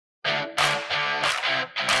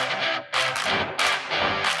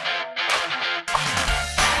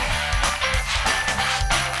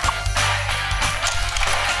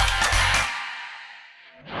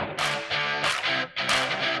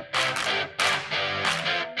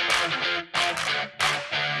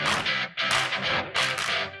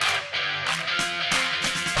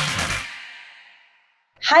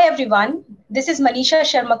Hi everyone, this is Manisha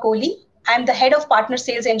Sharma Kohli. I'm the head of partner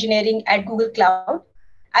sales engineering at Google Cloud.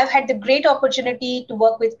 I've had the great opportunity to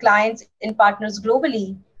work with clients and partners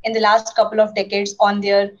globally in the last couple of decades on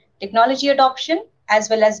their technology adoption as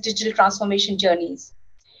well as digital transformation journeys.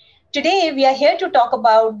 Today, we are here to talk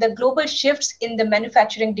about the global shifts in the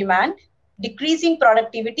manufacturing demand, decreasing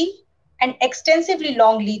productivity, and extensively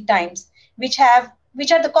long lead times, which are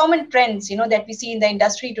the common trends that we see in the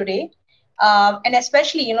industry today. And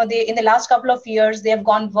especially, they in the last couple of years, they have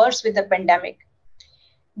gone worse with the pandemic.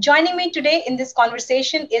 Joining me today in this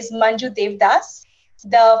conversation is Manju Devdas,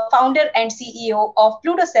 the founder and CEO of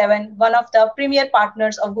Pluto 7, one of the premier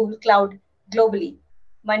partners of Google Cloud globally.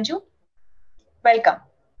 Manju, welcome.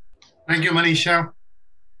 Thank you, Manisha.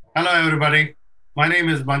 Hello, everybody. My name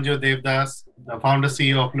is Manju Devdas, the founder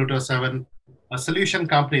CEO of Pluto 7, a solution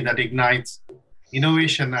company that ignites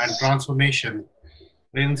innovation and transformation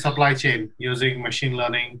in supply chain using machine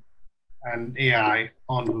learning and AI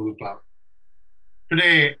on Google Cloud.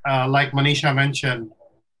 Today, like Manisha mentioned,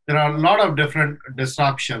 there are a lot of different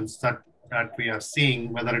disruptions that we are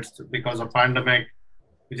seeing, whether it's because of pandemic,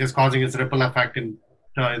 which is causing its ripple effect in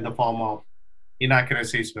the form of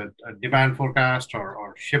inaccuracies with demand forecast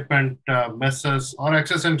or shipment misses or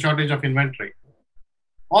excess and shortage of inventory.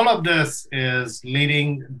 All of this is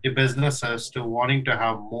leading the businesses to wanting to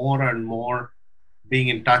have more and more being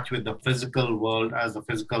in touch with the physical world as the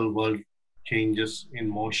physical world changes in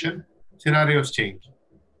motion. Scenarios change,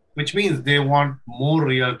 which means they want more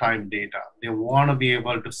real time data. They want to be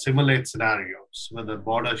able to simulate scenarios where the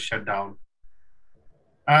borders shut down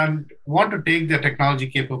and want to take their technology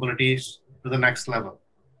capabilities to the next level.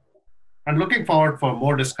 I'm looking forward for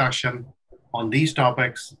more discussion on these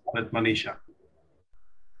topics with Manisha.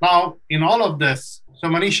 Now, in all of this, so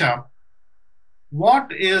Manisha, what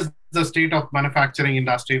is the state of manufacturing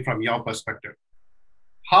industry from your perspective?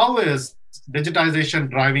 How is digitization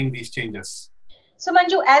driving these changes? So,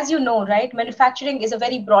 Manju, as you know, right, manufacturing is a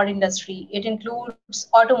very broad industry. It includes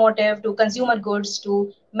automotive to consumer goods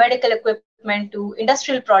to medical equipment to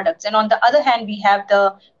industrial products. And on the other hand, we have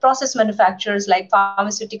the process manufacturers like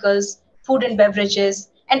pharmaceuticals, food and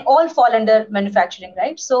beverages, and all fall under manufacturing,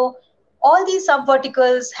 right? So, all these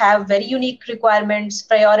subverticals have very unique requirements,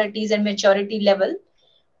 priorities, and maturity level.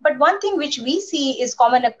 But one thing which we see is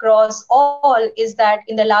common across all is that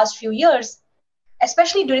in the last few years,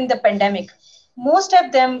 especially during the pandemic, most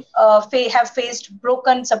of them have faced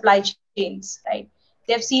broken supply chains, right?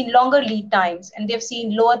 They've seen longer lead times and they've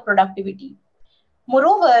seen lower productivity.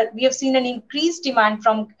 Moreover, we have seen an increased demand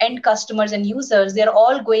from end customers and users. They're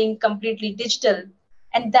all going completely digital.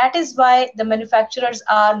 And that is why the manufacturers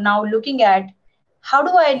are now looking at how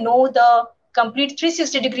do I know the complete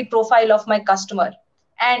 360-degree profile of my customer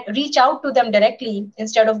and reach out to them directly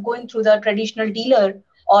instead of going through the traditional dealer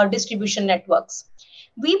or distribution networks.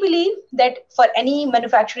 We believe that for any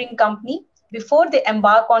manufacturing company, before they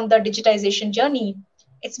embark on the digitization journey,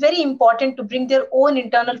 it's very important to bring their own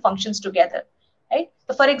internal functions together, right?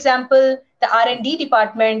 So for example, the R&D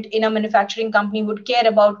department in a manufacturing company would care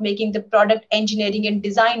about making the product engineering and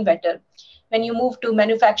design better. When you move to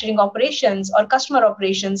manufacturing operations or customer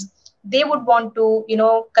operations, they would want to,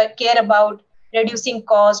 care about reducing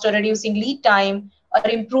cost or reducing lead time or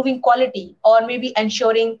improving quality or maybe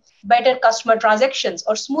ensuring better customer transactions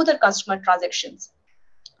or smoother customer transactions.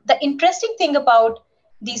 The interesting thing about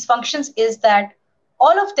these functions is that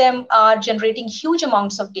all of them are generating huge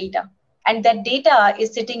amounts of data, and that data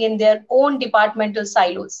is sitting in their own departmental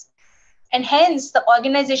silos. And hence, the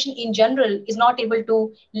organization in general is not able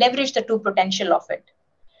to leverage the true potential of it.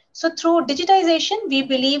 So, through digitization, we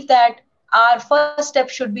believe that our first step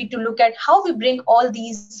should be to look at how we bring all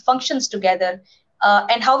these functions together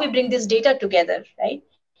and how we bring this data together, right?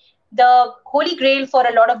 The holy grail for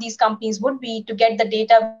a lot of these companies would be to get the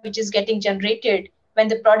data which is getting generated when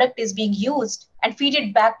the product is being used and feed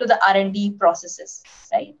it back to the R&D processes,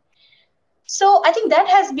 right? So I think that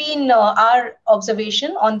has been our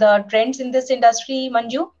observation on the trends in this industry,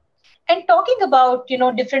 Manju. And talking about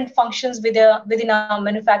different functions within our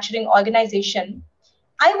manufacturing organization,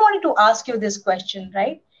 I wanted to ask you this question,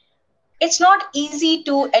 right? It's not easy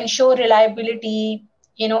to ensure reliability,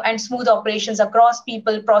 and smooth operations across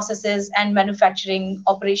people, processes, and manufacturing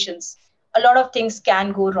operations. A lot of things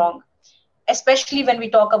can go wrong, especially when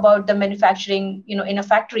we talk about the manufacturing, in a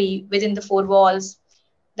factory within the four walls.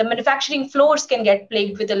 The manufacturing floors can get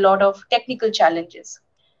plagued with a lot of technical challenges.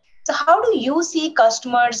 So, how do you see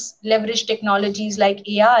customers leverage technologies like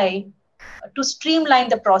AI to streamline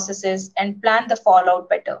the processes and plan the fallout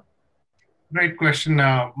better? Great question,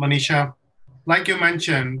 Manisha. Like you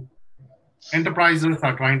mentioned, enterprises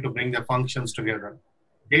are trying to bring their functions together.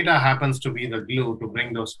 data happens to be the glue to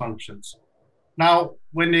bring those functions. Now,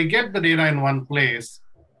 when they get the data in one place,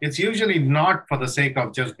 it's usually not for the sake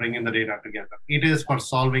of just bringing the data together. It is for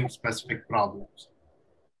solving specific problems.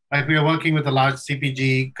 Like we are working with a large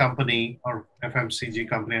CPG company or FMCG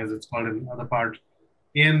company, as it's called in other parts,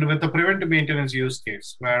 in with the preventive maintenance use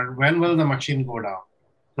case, where when will the machine go down,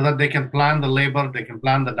 so that they can plan the labor, they can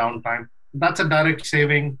plan the downtime. That's a direct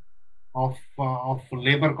saving of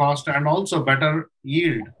labor cost and also better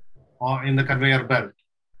yield in the conveyor belt.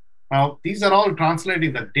 Now, these are all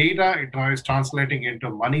translating the data, it is translating into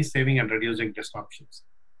money saving and reducing disruptions.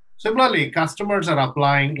 Similarly, customers are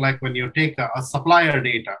applying, like when you take a supplier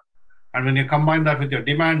data and when you combine that with your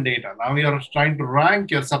demand data, now you're trying to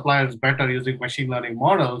rank your suppliers better using machine learning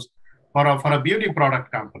models for a beauty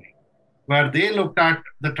product company, where they looked at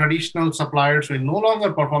the traditional suppliers who are no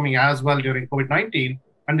longer performing as well during COVID-19,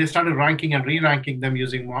 and they started ranking and re-ranking them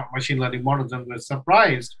using machine learning models, and were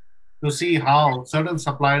surprised to see how certain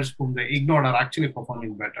suppliers whom they ignored are actually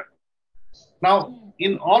performing better. Now,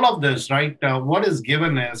 in all of this, right, what is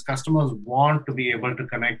given is customers want to be able to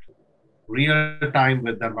connect real time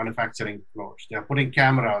with their manufacturing floors. They're putting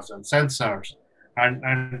cameras and sensors,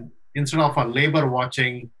 and instead of a labor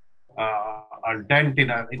watching a dent in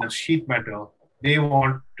a sheet metal, they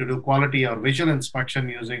want to do quality or visual inspection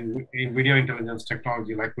using video intelligence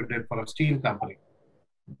technology, like we did for a steel company.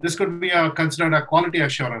 This could be considered a quality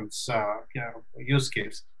assurance use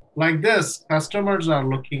case. Like this, customers are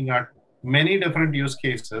looking at many different use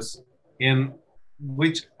cases in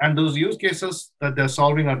which, and those use cases that they're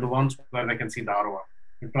solving are the ones where they can see the ROI,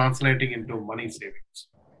 translating into money savings.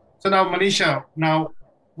 So now, Manisha, now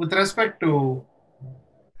with respect to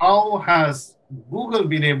how has Google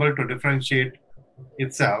been able to differentiate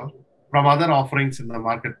itself from other offerings in the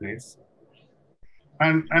marketplace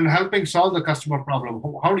and helping solve the customer problem?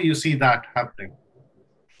 How do you see that happening?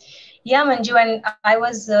 Yeah, Manju, and I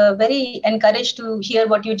was very encouraged to hear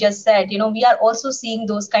what you just said. We are also seeing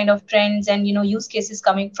those kind of trends and, use cases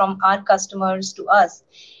coming from our customers to us.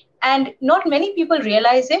 And not many people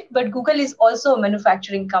realize it, but Google is also a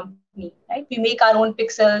manufacturing company, right? We make our own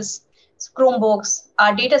pixels, Chromebooks,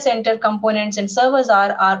 our data center components and servers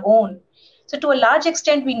are our own. So to a large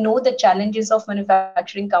extent, we know the challenges of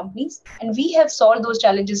manufacturing companies, and we have solved those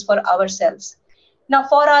challenges for ourselves. Now,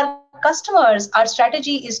 for our customers, our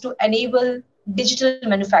strategy is to enable digital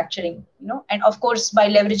manufacturing, and of course, by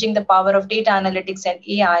leveraging the power of data analytics and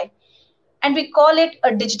AI. And we call it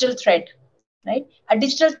a digital thread, right? A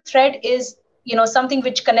digital thread is, something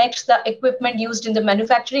which connects the equipment used in the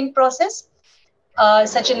manufacturing process,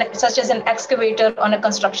 such as an excavator on a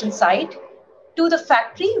construction site, to the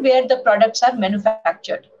factory where the products are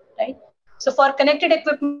manufactured, right? So for connected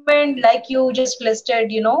equipment, like you just listed,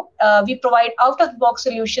 we provide out-of-the-box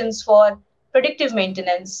solutions for predictive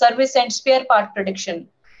maintenance, service and spare part prediction,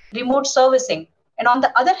 remote servicing. And on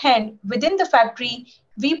the other hand, within the factory,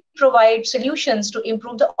 we provide solutions to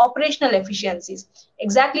improve the operational efficiencies.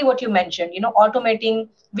 Exactly what you mentioned, automating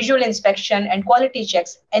visual inspection and quality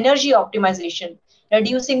checks, energy optimization,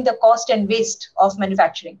 reducing the cost and waste of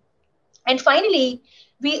manufacturing. And finally,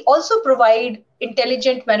 we also provide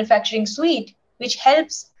intelligent manufacturing suite, which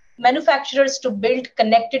helps manufacturers to build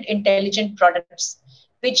connected intelligent products,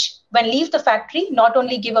 which when leave the factory, not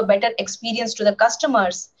only give a better experience to the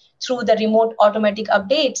customers through the remote automatic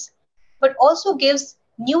updates, but also gives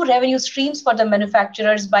new revenue streams for the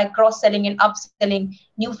manufacturers by cross-selling and upselling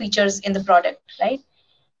new features in the product, right?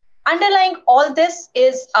 Underlying all this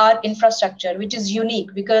is our infrastructure, which is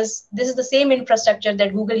unique because this is the same infrastructure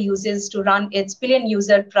that Google uses to run its billion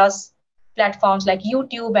user plus platforms like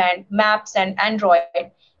YouTube and Maps and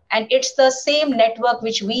Android. And it's the same network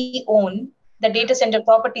which we own. The data center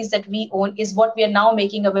properties that we own is what we are now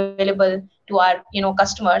making available to our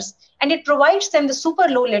customers, and it provides them the super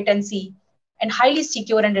low latency and highly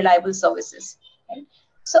secure and reliable services. Right?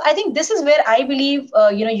 So I think this is where I believe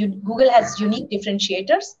Google has unique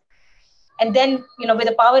differentiators. And then, with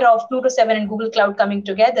the power of Pluto 7 and Google Cloud coming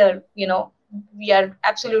together, we are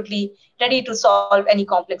absolutely ready to solve any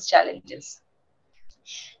complex challenges.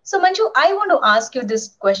 So Manju, I want to ask you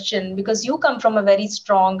this question because you come from a very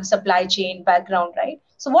strong supply chain background, right?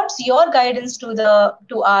 So what's your guidance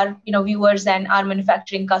to our viewers and our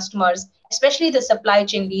manufacturing customers, especially the supply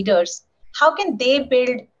chain leaders? How can they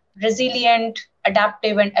build resilient,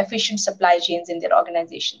 adaptive, and efficient supply chains in their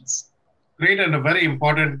organizations? Great, and a very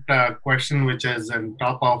important question, which is on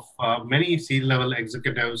top of many C-level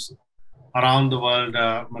executives around the world,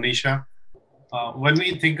 Manisha. When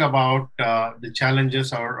we think about the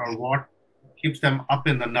challenges or what keeps them up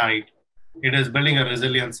in the night, It is building a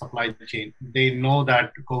resilient supply chain. They know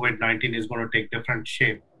that COVID-19 is going to take different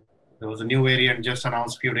shape. There was a new variant just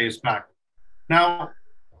announced a few days back. Now,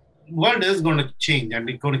 world is going to change and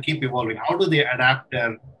it's going to keep evolving. How do they adapt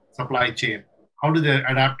their supply chain? How do they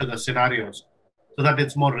adapt to the scenarios so that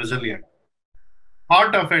it's more resilient?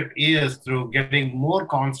 Part of it is through getting more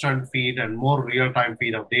constant feed and more real-time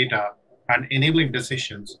feed of data and enabling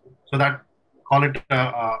decisions so that call it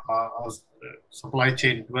a supply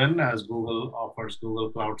chain twin as Google offers Google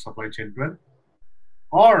Cloud Supply Chain Twin,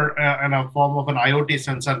 or in a form of an IoT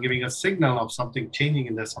sensor giving a signal of something changing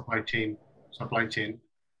in their supply chain,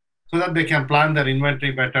 so that they can plan their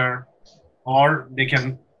inventory better, or they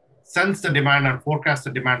can sense the demand and forecast the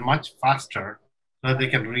demand much faster so that they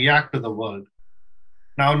can react to the world.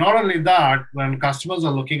 Now, not only that, when customers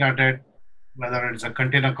are looking at it, whether it's a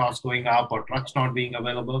container cost going up or trucks not being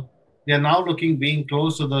available, they are now looking being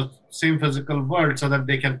close to the same physical world so that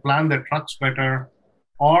they can plan their trucks better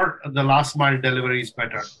or the last mile deliveries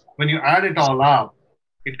better. When you add it all up,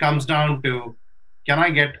 it comes down to, can I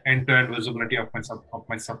get end-to-end visibility of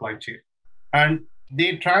my supply chain? And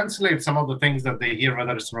they translate some of the things that they hear,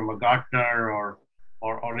 whether it's from a Gartner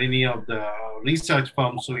or any of the research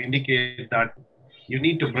firms who indicate that you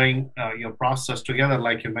need to bring your process together,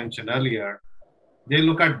 like you mentioned earlier. They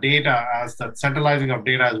look at data as that centralizing of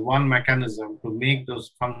data as one mechanism to make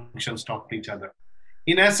those functions talk to each other.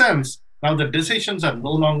 In essence, now the decisions are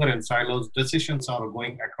no longer in silos, decisions are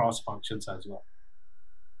going across functions as well.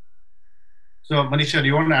 So, Manisha, do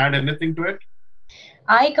you want to add anything to it?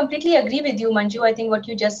 I completely agree with you, Manju. I think what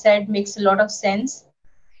you just said makes a lot of sense.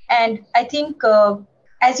 And I think,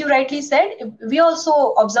 as you rightly said, we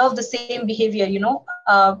also observe the same behavior.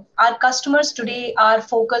 Our customers today are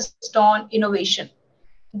focused on innovation.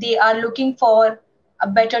 They are looking for a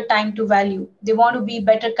better time to value. They want to be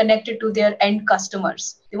better connected to their end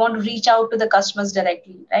customers. They want to reach out to the customers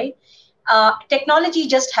directly, right? Technology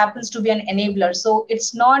just happens to be an enabler. So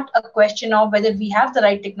it's not a question of whether we have the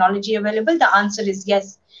right technology available. The answer is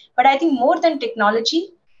yes. But I think more than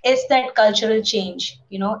technology is that cultural change,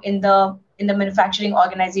 in the manufacturing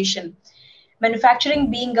organization. Manufacturing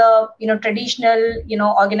being a traditional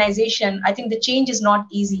organization, I think the change is not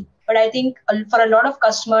easy. But I think for a lot of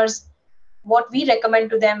customers, what we recommend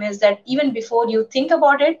to them is that even before you think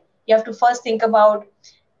about it, you have to first think about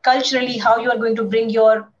culturally how you are going to bring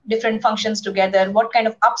your different functions together, what kind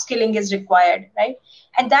of upskilling is required, right?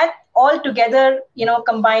 And that all together,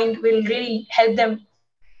 combined will really help them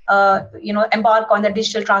embark on the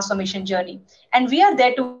digital transformation journey. And we are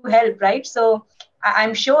there to help, right? So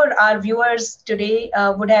I'm sure our viewers today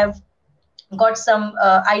would have got some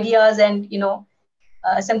ideas and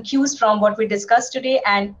some cues from what we discussed today.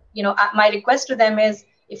 And my request to them is,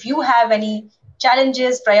 if you have any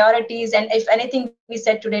challenges, priorities, and if anything we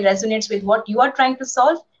said today resonates with what you are trying to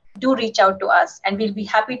solve, do reach out to us and we'll be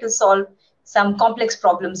happy to solve some complex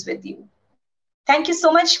problems with you. Thank you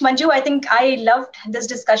so much, Manju. I think I loved this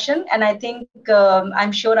discussion, and I think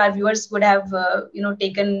I'm sure our viewers would have,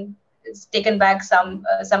 taken back some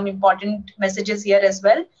important messages here as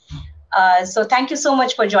well. So thank you so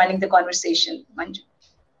much for joining the conversation, Manju.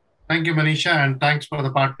 Thank you, Manisha, and thanks for the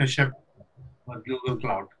partnership with Google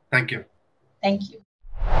Cloud. Thank you. Thank you.